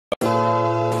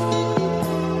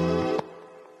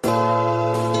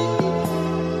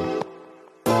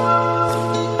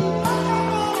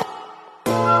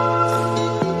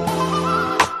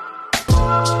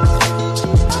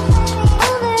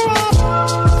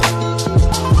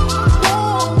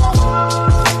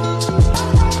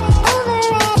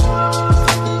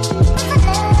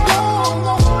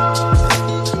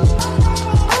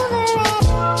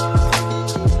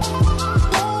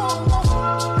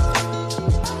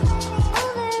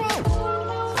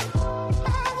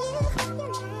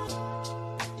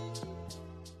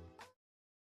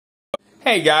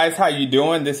Hey guys, how you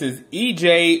doing? This is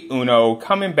EJ Uno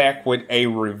coming back with a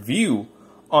review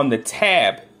on the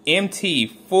Tab MT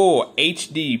Full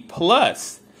HD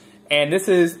Plus. And this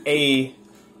is a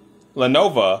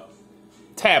Lenovo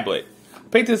tablet.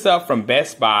 Picked this up from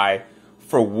Best Buy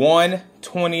for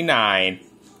 $129.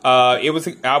 It was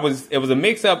a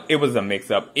mix-up.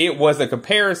 It was a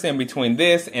comparison between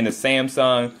this and the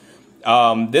Samsung.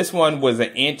 This one was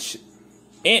an inch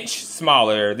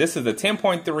smaller. This is a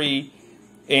 10.3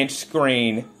 inch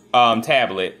screen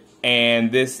tablet,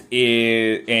 and the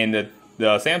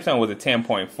Samsung was a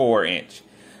 10.4 inch.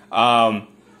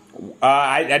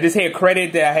 I just had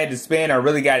credit that I had to spend. I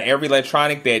really got every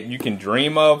electronic that you can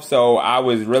dream of, so I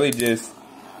was really just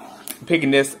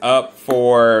picking this up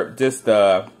for just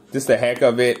the heck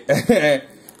of it.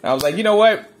 I was like, you know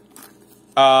what?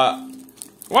 Why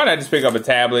not just pick up a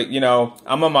tablet? You know,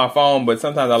 I'm on my phone, but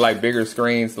sometimes I like bigger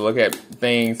screens to look at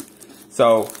things.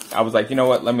 So I was like, you know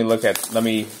what? Let me do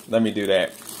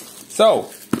that. So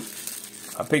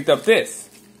I picked up this,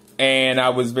 and I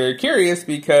was very curious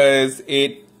because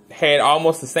it had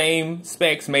almost the same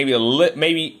specs, maybe a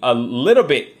little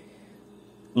bit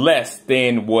less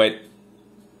than what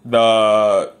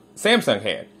the Samsung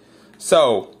had.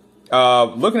 So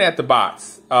looking at the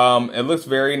box, it looks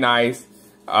very nice.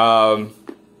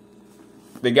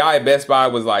 The guy at Best Buy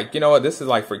was like, you know what, this is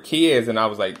like for kids. And I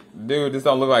was like, dude, this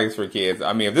don't look like it's for kids.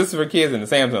 I mean, if this is for kids, then the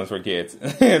Samsung's for kids.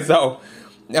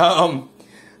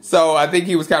 So I think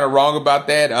he was kind of wrong about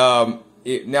that.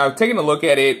 Now, taking a look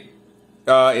at it,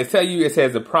 it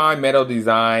says the Prime Metal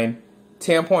Design,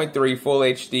 10.3 Full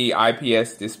HD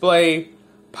IPS display,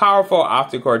 powerful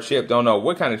octa-core chip, don't know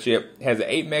what kind of chip, has an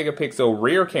 8 megapixel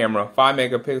rear camera, 5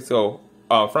 megapixel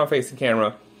front-facing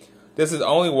camera. This is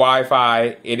only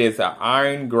Wi-Fi. It is an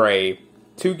iron gray,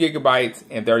 2 gigabytes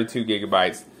and 32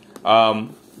 gigabytes.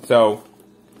 So,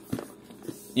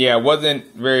 yeah,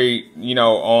 wasn't very,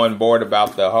 on board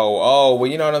about the whole, oh,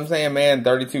 well, you know what I'm saying, man,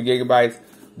 32 gigabytes.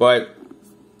 But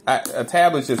a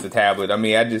tablet's just a tablet. I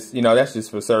mean, that's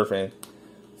just for surfing.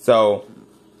 So,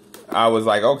 I was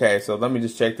like, okay, so let me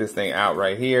just check this thing out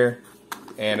right here.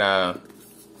 And,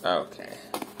 okay.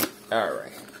 All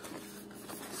right.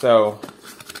 So,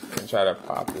 and try to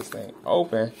pop this thing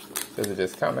open. Does it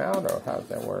just come out, or how does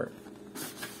that work?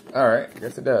 Alright, I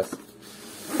guess it does.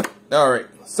 Alright,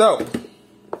 so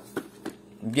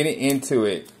getting into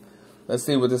it. Let's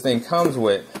see what this thing comes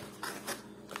with.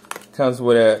 Comes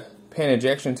with a pen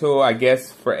ejection tool, I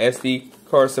guess, for SD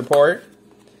card support.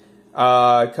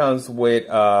 It comes with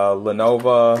a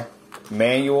Lenovo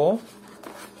manual.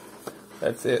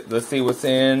 That's it. Let's see what's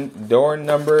in door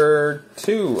number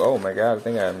 2. Oh my god, I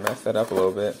think I messed that up a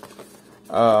little bit.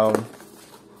 Alright.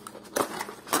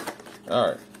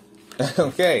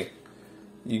 Okay.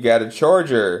 You got a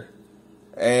charger.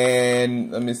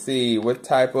 And let me see what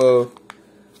type of,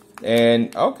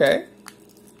 and okay.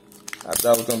 I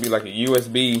thought it was gonna be like a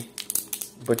USB,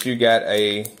 but you got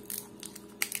a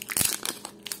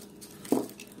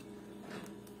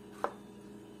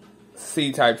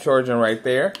C-type charging right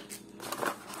there.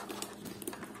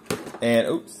 And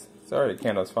oops, sorry, the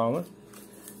candle's falling.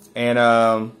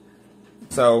 And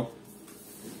so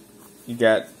you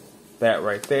got that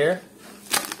right there.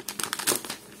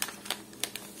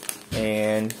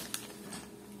 And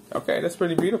okay, that's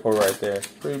pretty beautiful right there.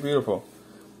 Pretty beautiful.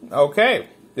 Okay,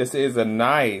 this is a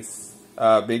nice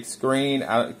big screen.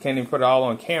 I can't even put it all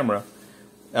on camera.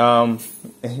 And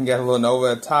you got a little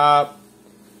Lenovo at the top,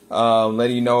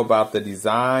 letting you know about the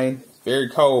design. Very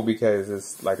cold because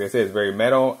it's, like I said, it's very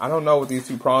metal. I don't know what these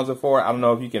two prongs are for. I don't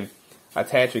know if you can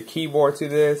attach a keyboard to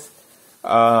this.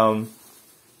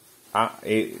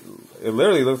 It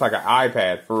literally looks like an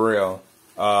iPad for real.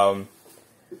 You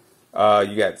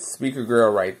got speaker grill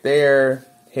right there,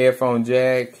 headphone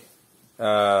jack.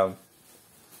 You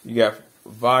got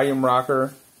volume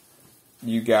rocker.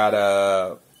 You got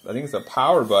I think it's a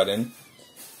power button.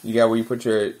 You got where you put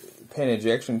your pen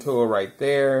ejection tool right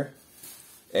there.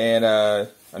 And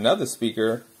another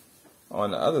speaker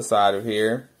on the other side of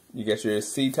here. You got your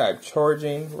C-type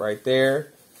charging right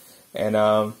there. And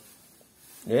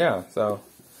yeah, so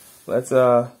let's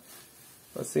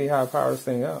see how I power this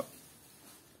thing up.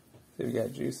 See if we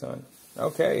got juice on it.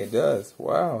 Okay, it does.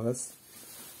 Wow,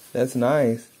 that's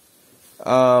nice.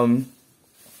 I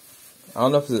don't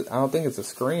know if I don't think it's a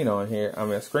screen on here. I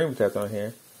mean, a screen protector on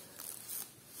here.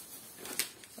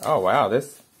 Oh wow,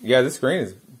 this screen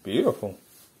is beautiful.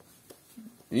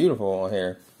 Beautiful on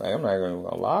here. Like, I'm not even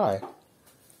gonna lie.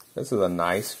 This is a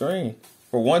nice screen.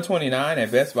 For $129 at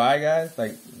Best Buy, guys.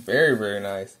 Like, very, very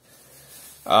nice.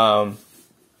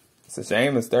 It's a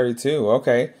shame it's 32.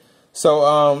 Okay.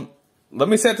 So, let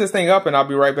me set this thing up and I'll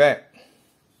be right back.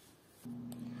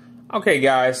 Okay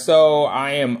guys, so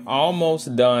I am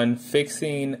almost done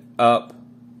fixing up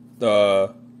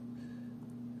the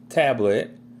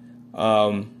tablet.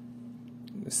 Let's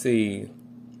see.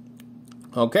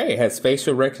 Okay, it has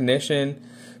facial recognition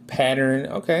pattern.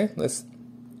 Okay, let's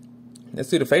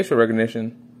do the facial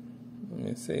recognition. Let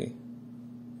me see.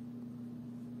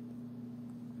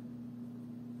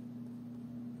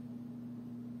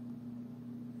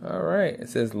 All right, it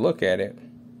says look at it.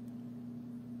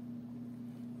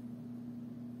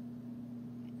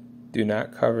 Do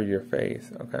not cover your face.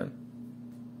 Okay.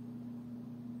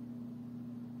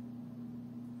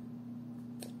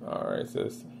 All right,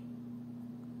 sis.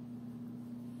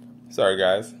 Sorry,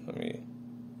 guys.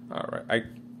 All right.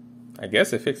 I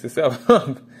guess it fixed itself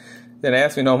up. Didn't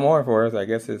ask me no more for it. So I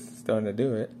guess it's starting to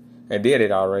do it. It did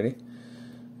it already.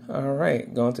 All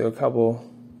right. Going to a couple.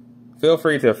 Feel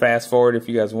free to fast forward if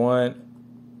you guys want.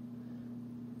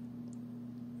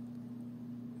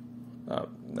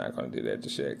 I'm not going to do that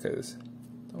just yet because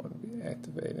I don't want to be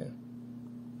activated.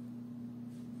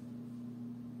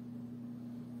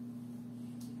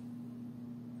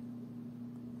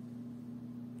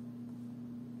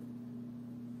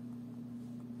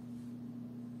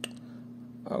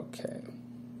 Okay.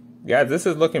 Guys, this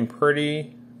is looking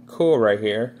pretty cool right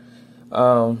here.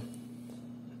 Okay,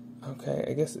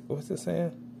 I guess, what's it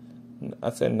saying? I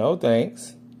said no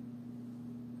thanks.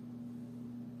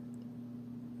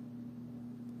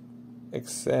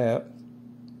 Except,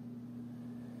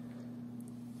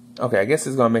 okay, I guess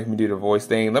it's gonna make me do the voice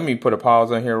thing. Let me put a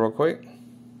pause on here real quick.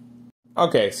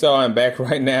 Okay, so I'm back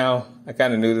right now. I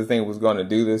kind of knew this thing was gonna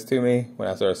do this to me when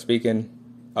I started speaking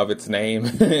of its name.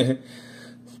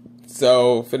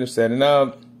 So, finish setting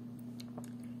up.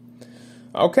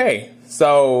 Okay,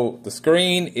 so the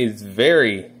screen is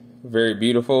very, very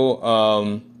beautiful.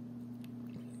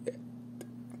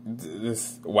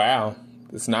 Wow,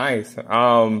 it's nice.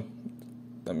 I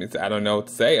don't know what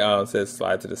to say. It says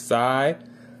slide to the side.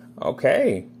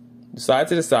 Okay, slide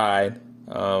to the side.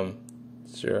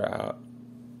 Sure,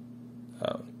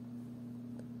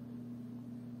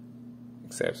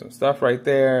 accept some stuff right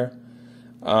there.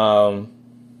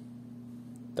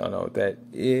 Don't know what that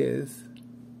is.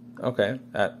 Okay.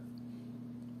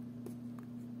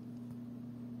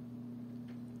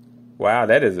 Wow,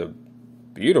 that is a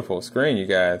beautiful screen, you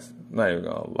guys. I'm not even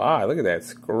gonna lie. Look at that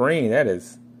screen. That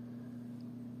is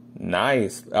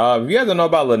nice. If you guys don't know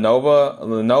about Lenovo,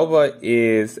 Lenovo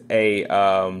is a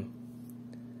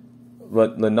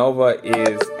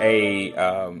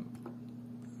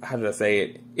how did I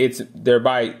say it? They're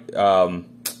by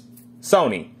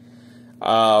Sony.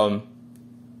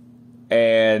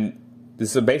 And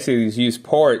this is basically use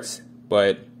ports,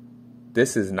 but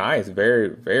this is nice, very,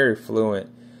 very fluent.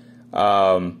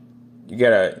 You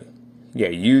got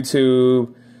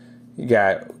YouTube, you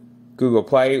got Google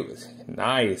Play.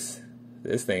 Nice.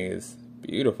 This thing is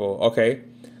beautiful. Okay,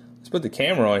 let's put the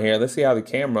camera on here. Let's see how the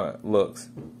camera looks.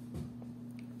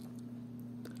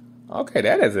 Okay,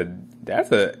 that's a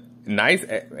nice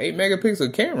 8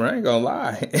 megapixel camera. I ain't gonna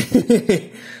lie.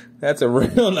 That's a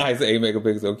real nice 8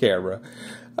 megapixel camera.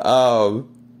 So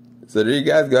there you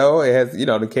guys go. It has,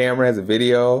 the camera has a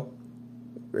video.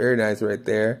 Very nice right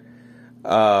there.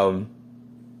 Got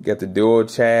the dual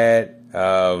chat.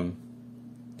 Got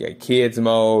kids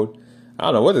mode. I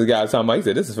don't know what this guy was talking about. He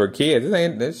said this is for kids.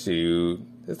 This thing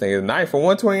is nice for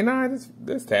 $129.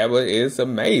 This tablet is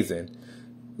amazing.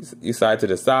 You slide to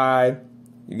the side.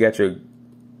 You got your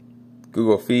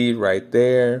Google feed right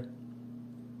there.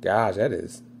 Gosh, that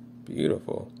is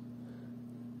beautiful.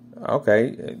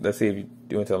 Okay, let's see if you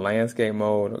do into landscape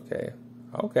mode.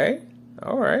 Okay,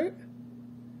 all right.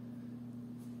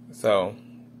 So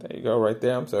there you go, right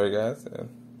there. I'm sorry, guys.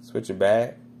 Switch it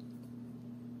back.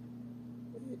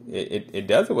 It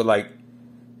does it with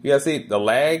you guys see the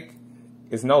lag.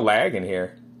 There's no lag in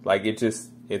here.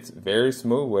 It's very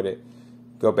smooth with it.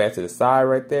 Go back to the side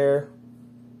right there.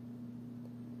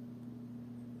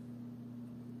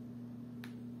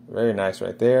 Very nice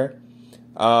right there.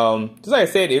 Just like I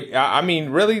said,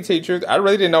 really, to tell you the truth, I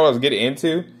really didn't know what I was getting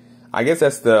into. I guess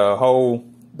that's the whole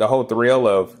thrill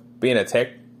of being a tech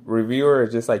reviewer.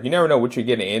 It's just you never know what you're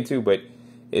getting into, but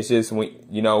it's just when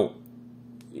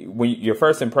your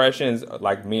first impressions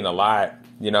mean a lot.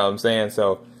 You know what I'm saying?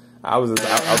 So I was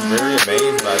very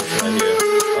amazed by this right here.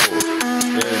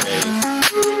 Oh, very amazed.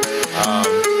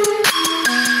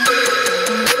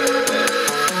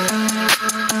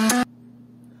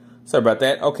 Sorry about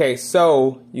that. Okay,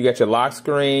 so you got your lock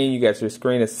screen, you got your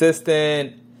screen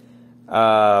assistant,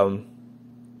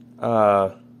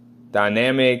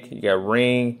 dynamic, you got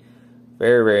ring,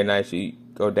 Very, very nice. You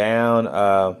go down.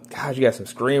 Gosh, you got some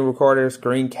screen recorder,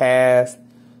 screencast.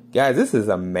 Guys, this is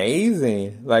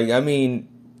amazing. Like, I mean,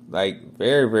 like,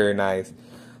 very, very nice.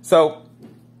 So,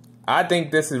 I think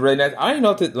this is really nice. I don't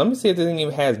know if this, let me see if this thing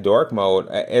even has dark mode.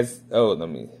 Let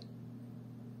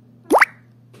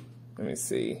me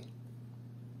see.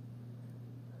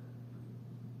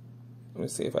 Let me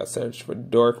see if I search for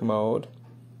dark mode.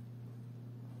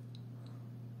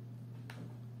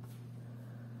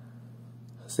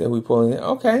 See if we pull it.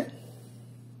 Okay.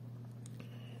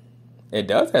 It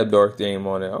does have dark theme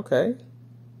on it. Okay.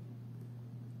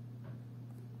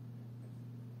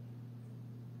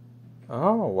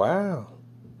 Oh, wow.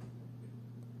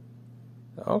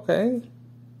 Okay.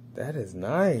 That is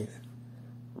nice.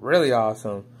 Really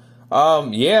awesome.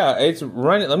 Yeah, it's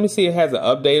running. Let me see if it has an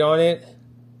update on it.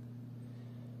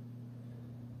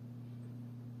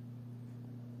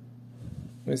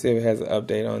 Let me see if it has an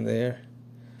update on there.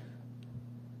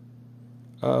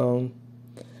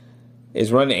 It's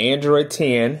running Android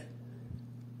 10.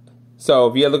 So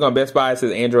if you look on Best Buy, it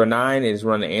says Android 9. It's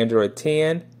running Android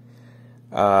 10.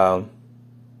 It's on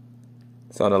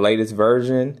the latest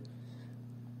version.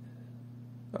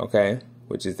 Okay,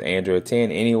 which is Android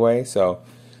 10 anyway. So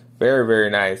very, very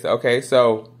nice. Okay,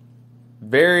 so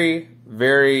very,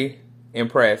 very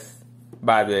impressed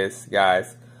by this,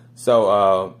 guys.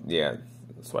 So yeah,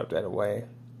 swipe that away.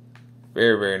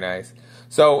 Very, very nice.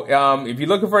 So if you're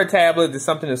looking for a tablet, just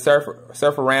something to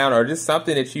surf around, or just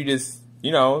something that you just,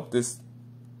 you know, just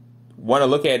want to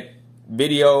look at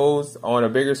videos on a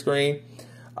bigger screen,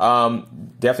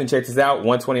 definitely check this out.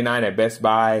 $129 at Best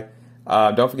Buy.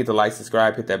 Don't forget to like,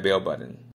 subscribe, hit that bell button.